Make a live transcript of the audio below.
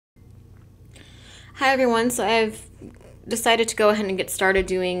Hi everyone, so I've decided to go ahead and get started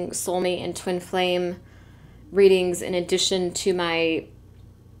doing soulmate and twin flame readings in addition to my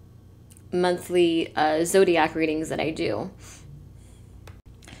monthly zodiac readings that I do.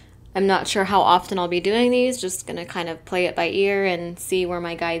 I'm not sure how often I'll be doing these, just gonna kind of play it by ear and see where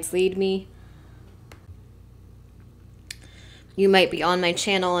my guides lead me. You might be on my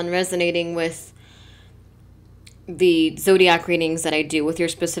channel and resonating with the zodiac readings that I do with your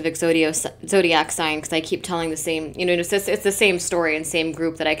specific zodiac sign, because I keep telling the same, it's the same story and same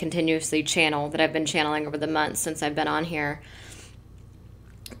group that I continuously channel, that I've been channeling over the months since I've been on here.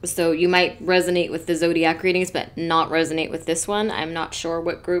 So you might resonate with the zodiac readings, but not resonate with this one. I'm not sure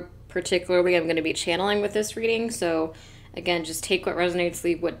what group particularly I'm going to be channeling with this reading. So again, just take what resonates,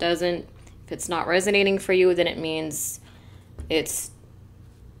 leave what doesn't. If it's not resonating for you, then it means it's,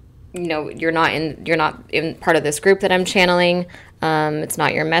 you're not in part of this group that I'm channeling. It's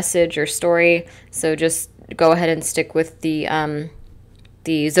not your message or story. So just go ahead and stick with the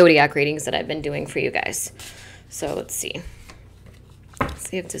zodiac readings that I've been doing for you guys. So let's see. Let's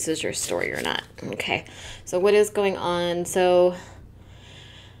see if this is your story or not. Okay. So what is going on? So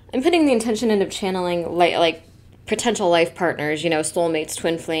I'm putting the intention into channeling like potential life partners, soulmates,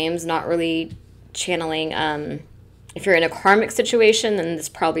 twin flames, not really channeling, if you're in a karmic situation, then this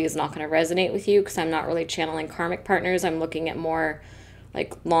probably is not going to resonate with you, because I'm not really channeling karmic partners. I'm looking at more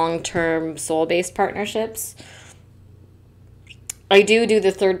like long-term soul-based partnerships. I do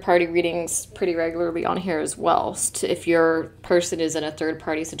the third-party readings pretty regularly on here as well. So if your person is in a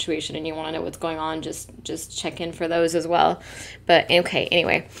third-party situation and you want to know what's going on, just check in for those as well. But okay,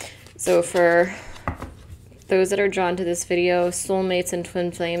 anyway. So for those that are drawn to this video, soulmates and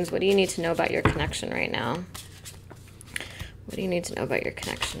twin flames, what do you need to know about your connection right now? What do you need to know about your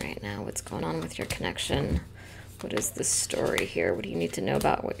connection right now? What's going on with your connection? What is the story here? What do you need to know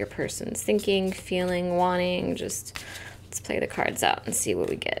about what your person's thinking, feeling, wanting? Just let's play the cards out and see what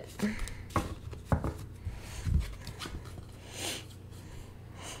we get.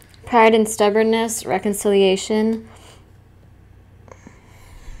 Pride and stubbornness, reconciliation.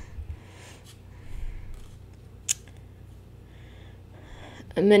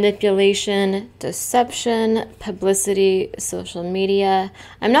 Manipulation, deception, publicity, social media.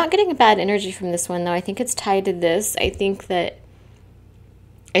 I'm not getting a bad energy from this one, though. I think it's tied to this. I think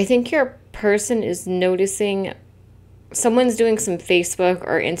your person is noticing someone's doing some Facebook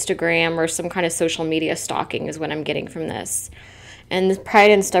or Instagram or some kind of social media stalking is what I'm getting from this. And this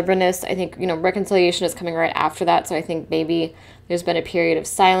pride and stubbornness, I think, reconciliation is coming right after that. So I think maybe there's been a period of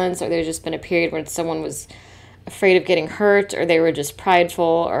silence, or there's just been a period when someone was afraid of getting hurt, or they were just prideful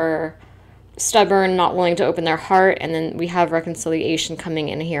or stubborn, not willing to open their heart. And then we have reconciliation coming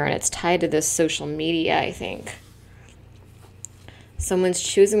in here, and it's tied to this social media, I think. Someone's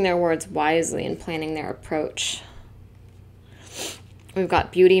choosing their words wisely and planning their approach. We've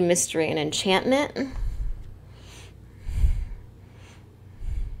got beauty, mystery, and enchantment.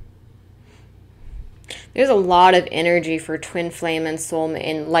 There's a lot of energy for twin flame and soulmate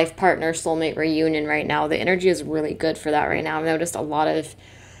and life partner soulmate reunion right now. The energy is really good for that right now. I've noticed a lot of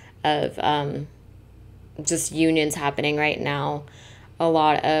just unions happening right now. A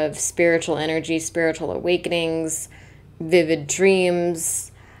lot of spiritual energy, spiritual awakenings, vivid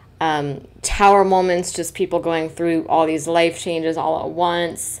dreams, tower moments, just people going through all these life changes all at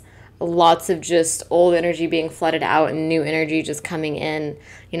once. Lots of just old energy being flooded out and new energy just coming in.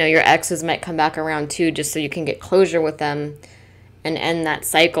 Your exes might come back around too, just so you can get closure with them and end that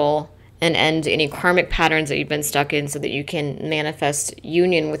cycle and end any karmic patterns that you've been stuck in, so that you can manifest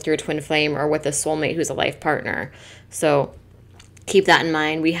union with your twin flame or with a soulmate who's a life partner. So keep that in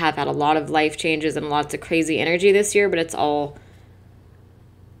mind. We have had a lot of life changes and lots of crazy energy this year, but it's all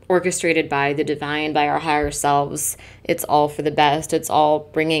orchestrated by the divine, by our higher selves. It's all for the best. It's all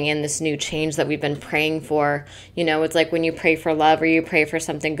bringing in this new change that we've been praying for. It's like when you pray for love or you pray for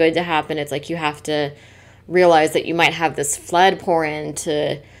something good to happen, it's like you have to realize that you might have this flood pour in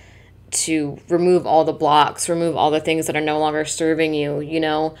to remove all the blocks, remove all the things that are no longer serving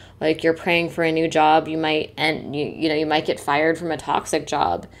you. Like you're praying for a new job, you might you might get fired from a toxic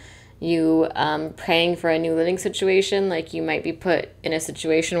job. You praying for a new living situation, like you might be put in a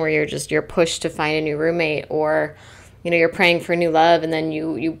situation where you're pushed to find a new roommate, or you're praying for new love and then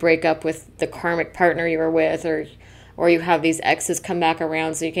you break up with the karmic partner you were with, or you have these exes come back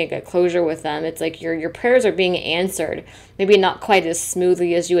around so you can't get closure with them. It's like your prayers are being answered, maybe not quite as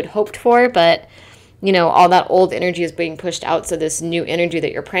smoothly as you had hoped for, but all that old energy is being pushed out so this new energy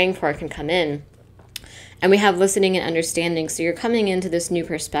that you're praying for can come in. And we have listening and understanding. So you're coming into this new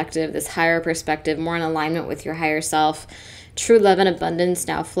perspective, this higher perspective, more in alignment with your higher self, True love and abundance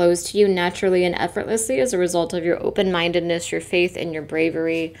now flows to you naturally and effortlessly as a result of your open-mindedness, your faith, and your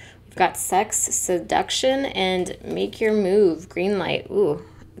bravery. We've got sex, seduction, and make your move. Green light. Ooh,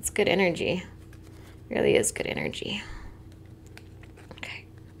 it's good energy. Really is good energy. Okay.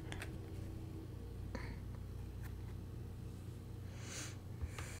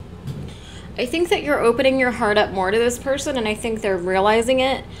 I think that you're opening your heart up more to this person, and I think they're realizing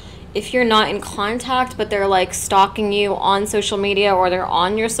it. If you're not in contact, but they're like stalking you on social media, or they're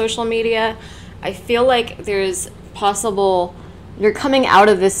on your social media, I feel like there's possible, you're coming out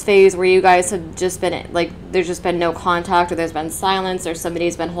of this phase where you guys have just been like, there's just been no contact, or there's been silence, or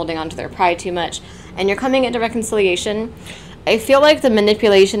somebody's been holding on to their pride too much, and you're coming into reconciliation. I feel like the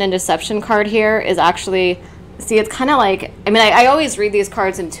manipulation and deception card here is actually, see, it's kind of like, I mean, I always read these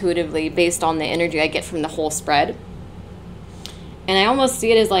cards intuitively based on the energy I get from the whole spread. And I almost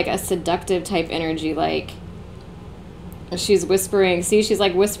see it as like a seductive type energy, like she's whispering, see, she's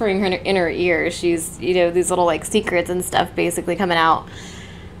like whispering her in her ear. She's, you know, these little like secrets and stuff basically coming out.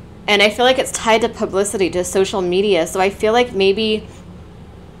 And I feel like it's tied to publicity, to social media. So I feel like maybe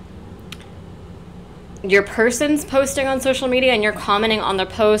your person's posting on social media and you're commenting on their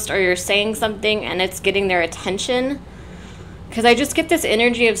post, or you're saying something and it's getting their attention. Because I just get this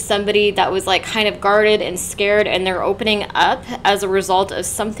energy of somebody that was like kind of guarded and scared, and they're opening up as a result of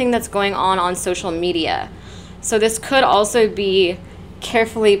something that's going on social media. So this could also be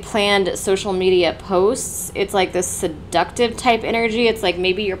carefully planned social media posts. It's like this seductive type energy. It's like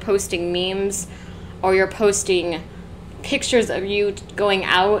maybe you're posting memes, or you're posting pictures of you going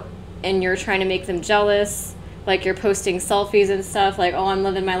out and you're trying to make them jealous. Like you're posting selfies and stuff like, oh, I'm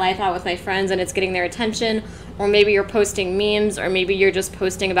living my life out with my friends, and it's getting their attention. Or maybe you're posting memes, or maybe you're just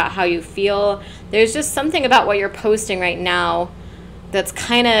posting about how you feel. There's just something about what you're posting right now that's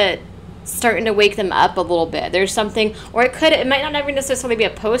kind of starting to wake them up a little bit. There's something, or it might not even necessarily be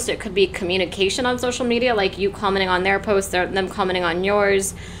a post. It could be communication on social media, like you commenting on their posts, them commenting on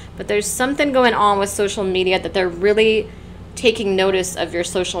yours. But there's something going on with social media that they're really taking notice of your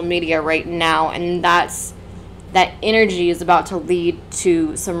social media right now, and that energy is about to lead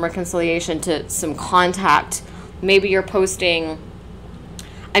to some reconciliation, to some contact. Maybe you're posting,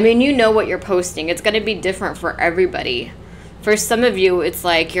 I mean, you know what you're posting. It's going to be different for everybody. For some of you, it's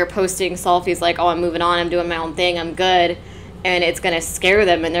like you're posting selfies like, oh, I'm moving on, I'm doing my own thing, I'm good. And it's going to scare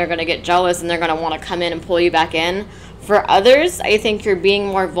them, and they're going to get jealous, and they're going to want to come in and pull you back in. For others, I think you're being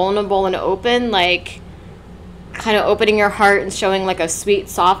more vulnerable and open, like kind of opening your heart and showing like a sweet,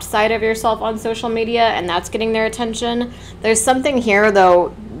 soft side of yourself on social media, and that's getting their attention. There's something here though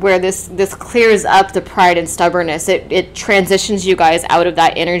where this clears up the pride and stubbornness. It transitions you guys out of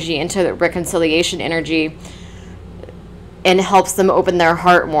that energy into the reconciliation energy, and helps them open their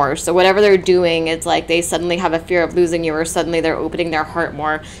heart more. So whatever they're doing, it's like they suddenly have a fear of losing you, or suddenly they're opening their heart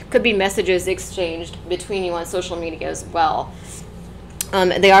more. Could be messages exchanged between you on social media as well.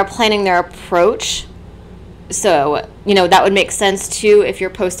 They are planning their approach. So, you know, that would make sense too if you're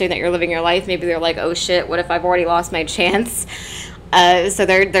posting that you're living your life. Maybe they're like, oh shit, what if I've already lost my chance? So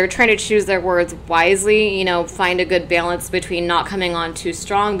they're trying to choose their words wisely, you know, find a good balance between not coming on too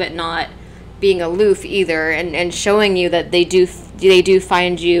strong but not being aloof either, and showing you that they do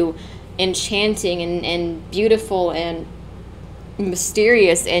find you enchanting and beautiful and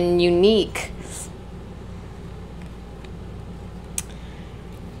mysterious and unique.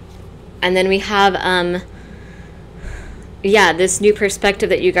 And then we have this new perspective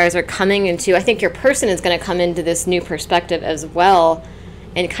that you guys are coming into. I think your person is going to come into this new perspective as well,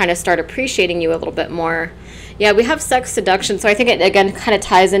 and kind of start appreciating you a little bit more. Yeah, we have sex, seduction. So I think it again kind of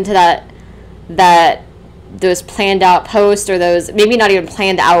ties into that those planned out posts, or those maybe not even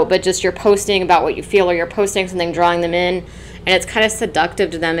planned out, but just you're posting about what you feel, or you're posting something drawing them in, and it's kind of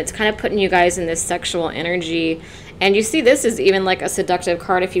seductive to them. It's kind of putting you guys in this sexual energy. And you see this is even like a seductive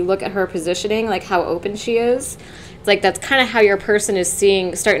card if you look at her positioning, like how open she is. It's like that's kind of how your person is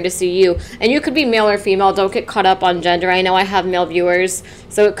starting to see you. And you could be male or female. Don't get caught up on gender. I know I have male viewers,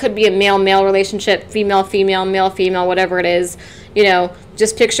 so it could be a male-male relationship, female-female, male-female, whatever it is. You know,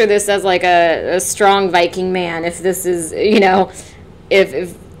 just picture this as like a strong Viking man. If this is, you know,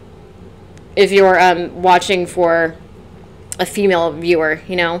 if you're watching for a female viewer,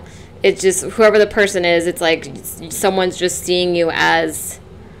 you know, it's just whoever the person is. It's like someone's just seeing you as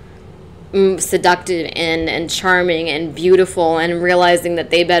seductive and charming and beautiful, and realizing that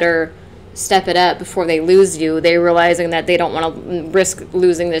they better step it up before they lose you. They're realizing that they don't want to risk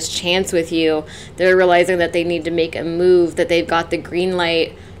losing this chance with you. They're realizing that they need to make a move, that they've got the green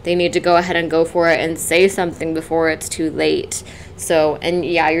light they need to go ahead and go for it and say something before it's too late. So, and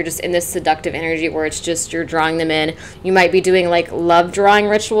yeah, you're just in this seductive energy where it's just you're drawing them in. You might be doing like love drawing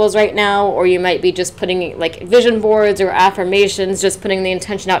rituals right now, or you might be just putting like vision boards or affirmations, just putting the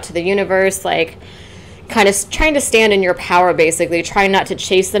intention out to the universe, like kind of trying to stand in your power, basically, trying not to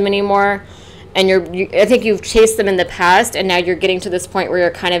chase them anymore. And I think you've chased them in the past, and now you're getting to this point where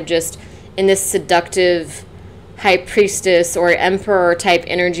you're kind of just in this seductive high priestess or emperor type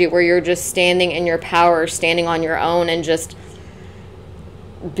energy where you're just standing in your power, standing on your own, and just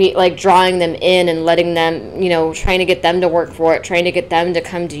be like drawing them in and letting them, you know, trying to get them to work for it, trying to get them to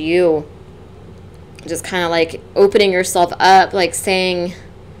come to you. Just kind of like opening yourself up, like saying,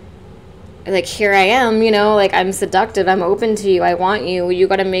 like, here I am, you know, like, I'm seductive, I'm open to you, I want you, you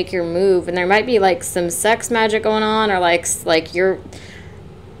got to make your move. And there might be like some sex magic going on, or like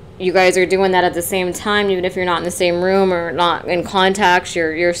you guys are doing that at the same time, even if you're not in the same room or not in contact.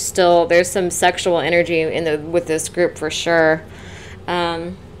 You're still, there's some sexual energy with this group for sure.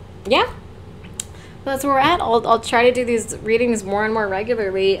 Yeah, that's where we're at. I'll try to do these readings more and more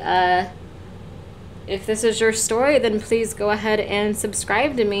regularly. If this is your story, then please go ahead and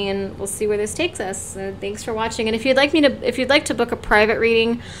subscribe to me, and we'll see where this takes us. So thanks for watching. And if you'd like to book a private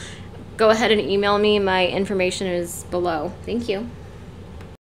reading, go ahead and email me. My information is below. Thank you.